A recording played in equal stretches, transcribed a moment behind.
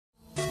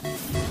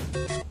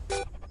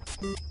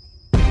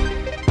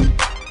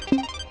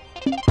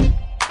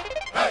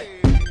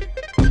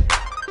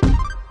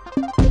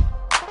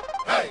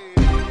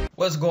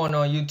going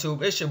on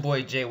YouTube? It's your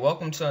boy Jay.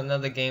 Welcome to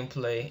another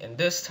gameplay, and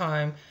this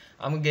time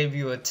I'm gonna give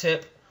you a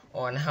tip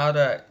on how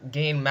to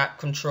gain map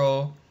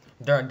control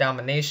during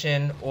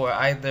domination, or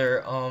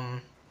either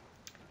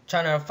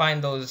trying to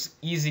find those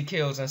easy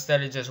kills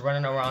instead of just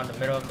running around the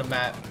middle of the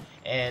map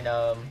and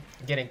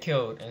getting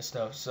killed and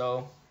stuff.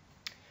 So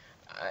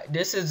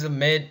this is a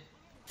mid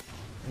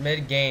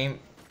game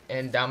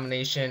in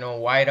domination on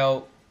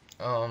whiteout.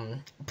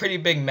 Pretty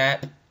big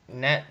map,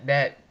 not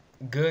that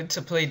good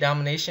to play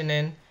domination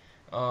in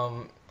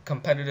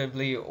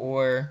competitively,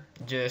 or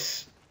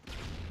just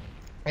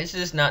it's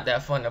just not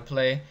that fun to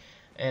play,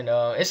 and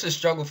it's a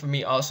struggle for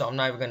me also, I'm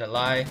not even gonna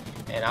lie,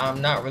 and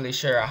I'm not really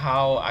sure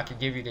how I could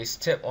give you this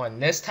tip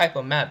on this type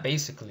of map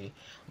basically,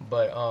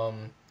 but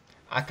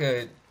I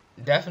could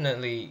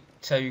definitely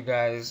tell you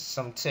guys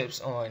some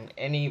tips on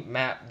any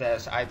map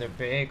that's either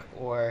big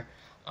or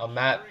a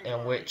map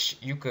in which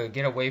you could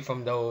get away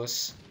from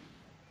those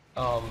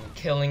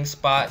killing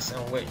spots in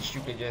which you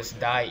could just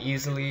die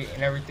easily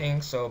and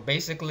everything. So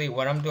basically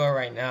what I'm doing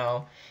right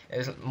now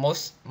is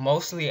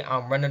mostly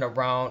I'm running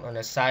around on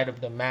the side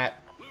of the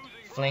map,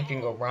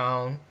 flanking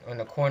around on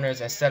the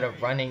corners instead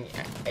of running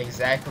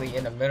exactly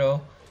in the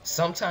middle.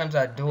 Sometimes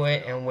I do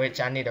it in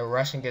which I need to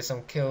rush and get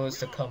some kills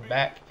to come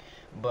back,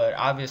 but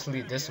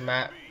obviously this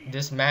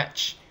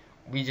match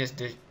we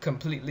just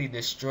completely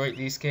destroyed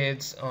these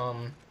kids.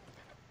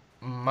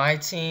 My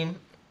team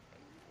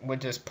were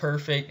just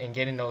perfect in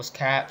getting those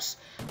caps,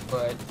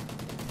 but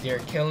their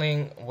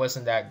killing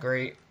wasn't that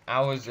great. I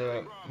was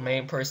the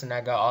main person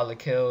that got all the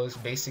kills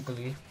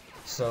basically,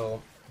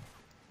 so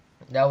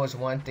that was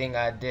one thing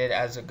I did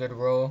as a good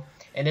role.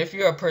 And if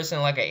you're a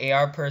person like an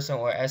AR person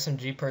or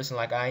SMG person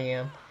like I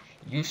am,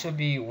 you should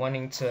be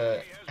wanting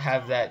to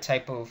have that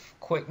type of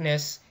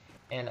quickness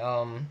and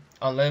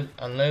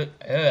unlimited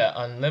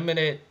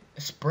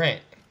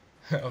sprint.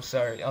 I'm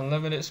sorry,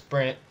 unlimited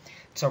sprint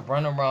to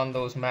run around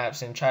those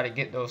maps and try to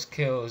get those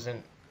kills,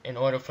 and in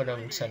order for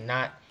them to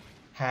not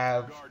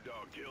have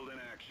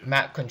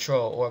map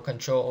control or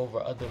control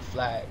over other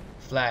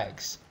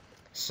flags.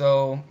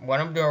 So what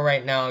I'm doing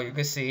right now, you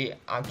can see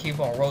I keep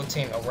on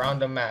rotating around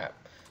the map,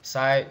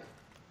 side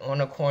on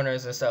the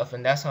corners and stuff,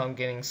 and that's how I'm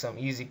getting some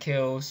easy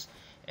kills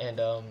and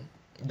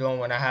doing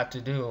what I have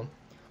to do.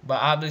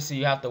 But obviously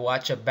you have to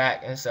watch your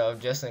back and stuff,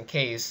 just in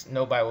case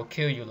nobody will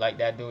kill you like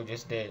that dude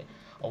just did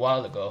a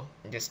while ago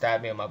and just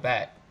stabbed me in my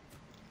back.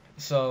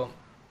 So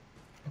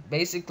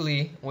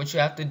basically what you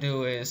have to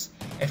do is,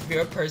 if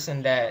you're a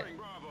person that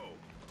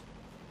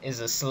is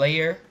a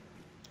slayer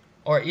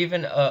or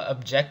even a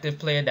objective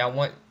player that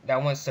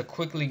wants to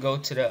quickly go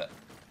to the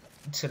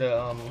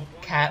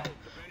cap,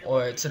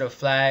 or to the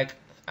flag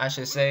I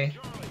should say,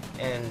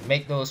 and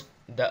make the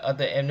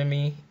other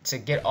enemy to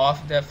get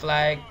off that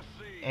flag,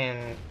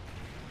 and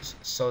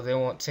so they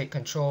won't take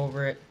control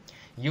over it,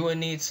 you will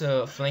need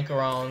to flank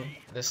around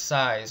the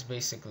sides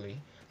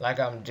basically.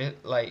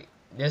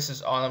 This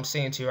is all I'm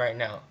saying to you right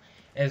now.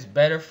 It's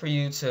better for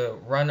you to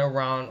run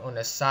around on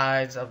the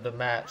sides of the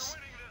maps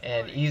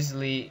and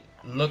easily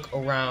look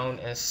around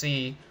and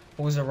see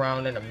who's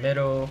around in the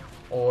middle,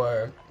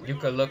 or you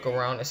could look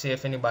around and see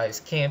if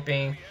anybody's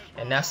camping,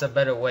 and that's a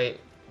better way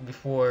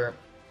before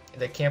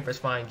the campers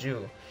find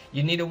you.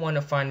 You need to want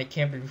to find the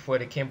camper before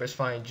the campers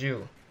find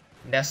you.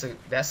 That's a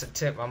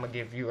tip I'm gonna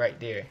give you right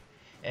there.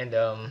 And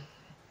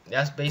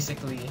that's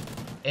basically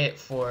it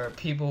for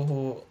people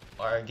who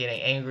are getting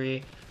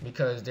angry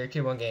because they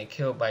keep on getting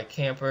killed by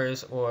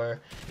campers,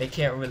 or they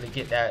can't really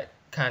get that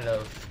kind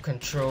of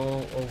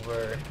control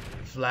over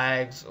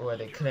flags, or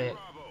they couldn't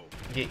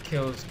get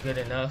kills good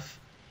enough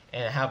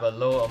and have a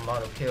low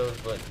amount of kills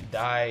but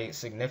die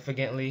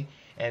significantly.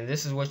 And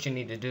this is what you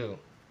need to do.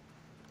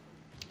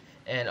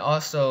 And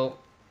also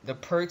the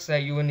perks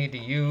that you will need to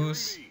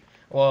use,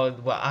 well,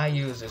 what I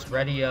use is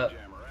Ready Up,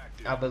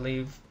 I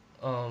believe,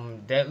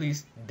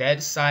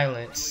 Dead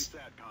Silence,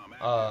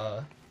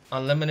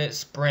 Unlimited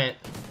Sprint,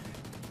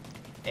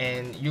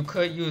 and you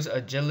could use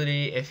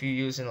Agility if you're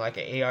using like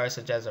an AR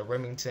such as a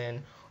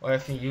Remington, or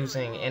if you're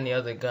using any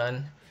other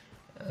gun.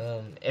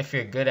 If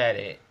you're good at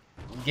it,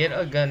 get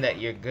a gun that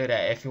you're good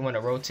at if you want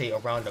to rotate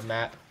around the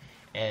map,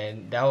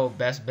 and that will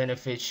best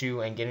benefit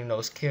you in getting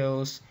those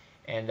kills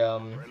and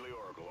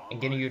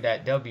getting you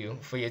that W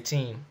for your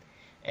team.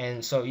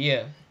 And so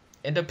yeah,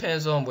 it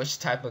depends on which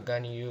type of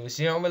gun you use.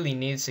 You don't really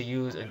need to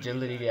use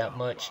Agility that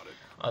much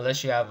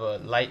unless you have a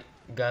light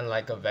gun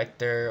like a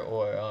Vector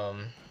or a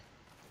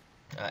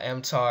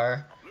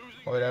MTAR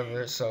or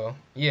whatever. So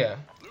yeah,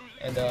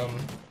 and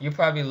you're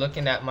probably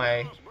looking at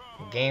my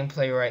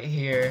gameplay right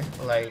here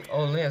like,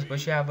 oh Lance,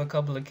 but you have a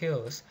couple of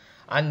kills.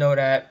 I know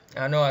that.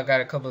 I know I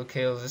got a couple of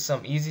kills. It's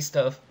some easy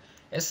stuff.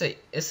 It's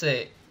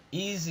a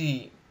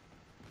easy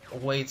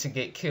way to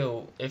get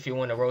killed if you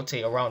want to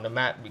rotate around the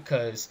map,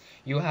 because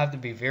you have to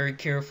be very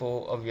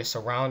careful of your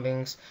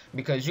surroundings,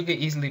 because you could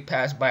easily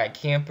pass by a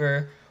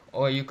camper,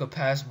 or you could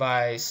pass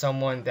by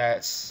someone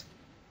that's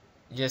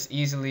just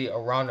easily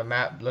around the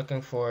map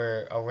looking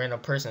for a random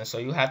person. So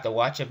you have to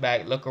watch your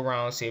back, look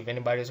around, see if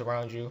anybody's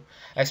around you,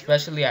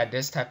 especially at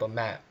this type of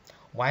map.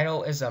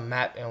 Whiteout is a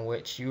map in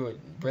which you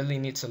would really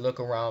need to look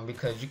around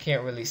because you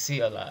can't really see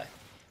a lot.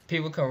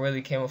 People can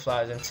really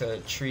camouflage into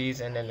trees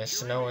and then the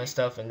snow and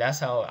stuff, and that's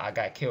how I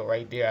got killed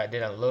right there. I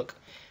didn't look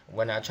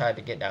when I tried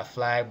to get that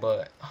flag,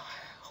 but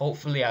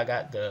hopefully I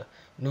got the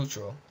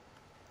neutral.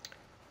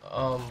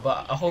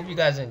 But I hope you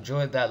guys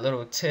enjoyed that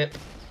little tip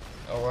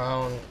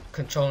around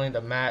controlling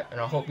the map,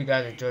 and I hope you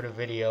guys enjoyed the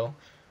video.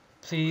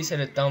 Please hit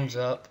a thumbs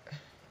up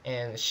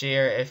and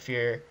share if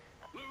you're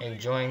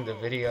enjoying the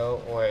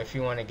video or if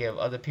you want to give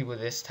other people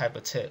this type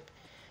of tip.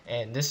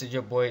 And this is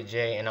your boy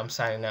Jay, and I'm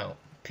signing out.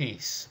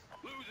 Peace.